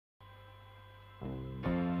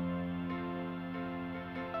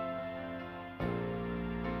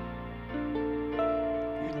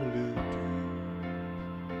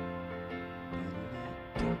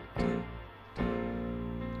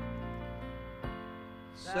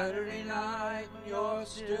Saturday night and you're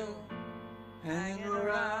still hanging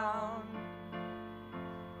around,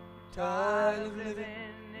 tired of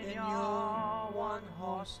living in your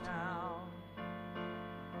one-horse town.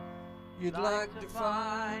 You'd like to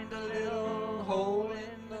find a little hole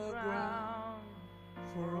in the ground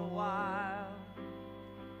for a while.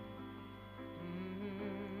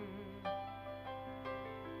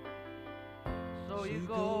 So you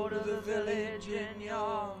go to the village in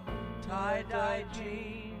your tie-dye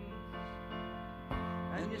jeans,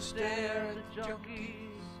 and you stare at the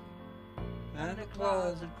junkies and the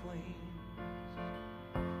closet queens.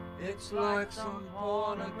 It's like some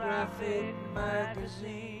pornographic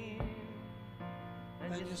magazine,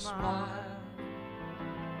 and you smile.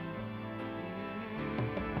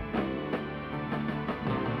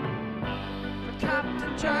 But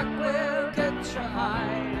Captain Jack will get your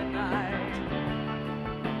eye tonight,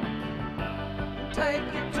 take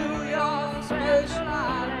you to your special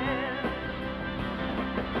island.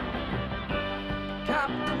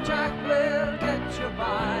 Captain Jack will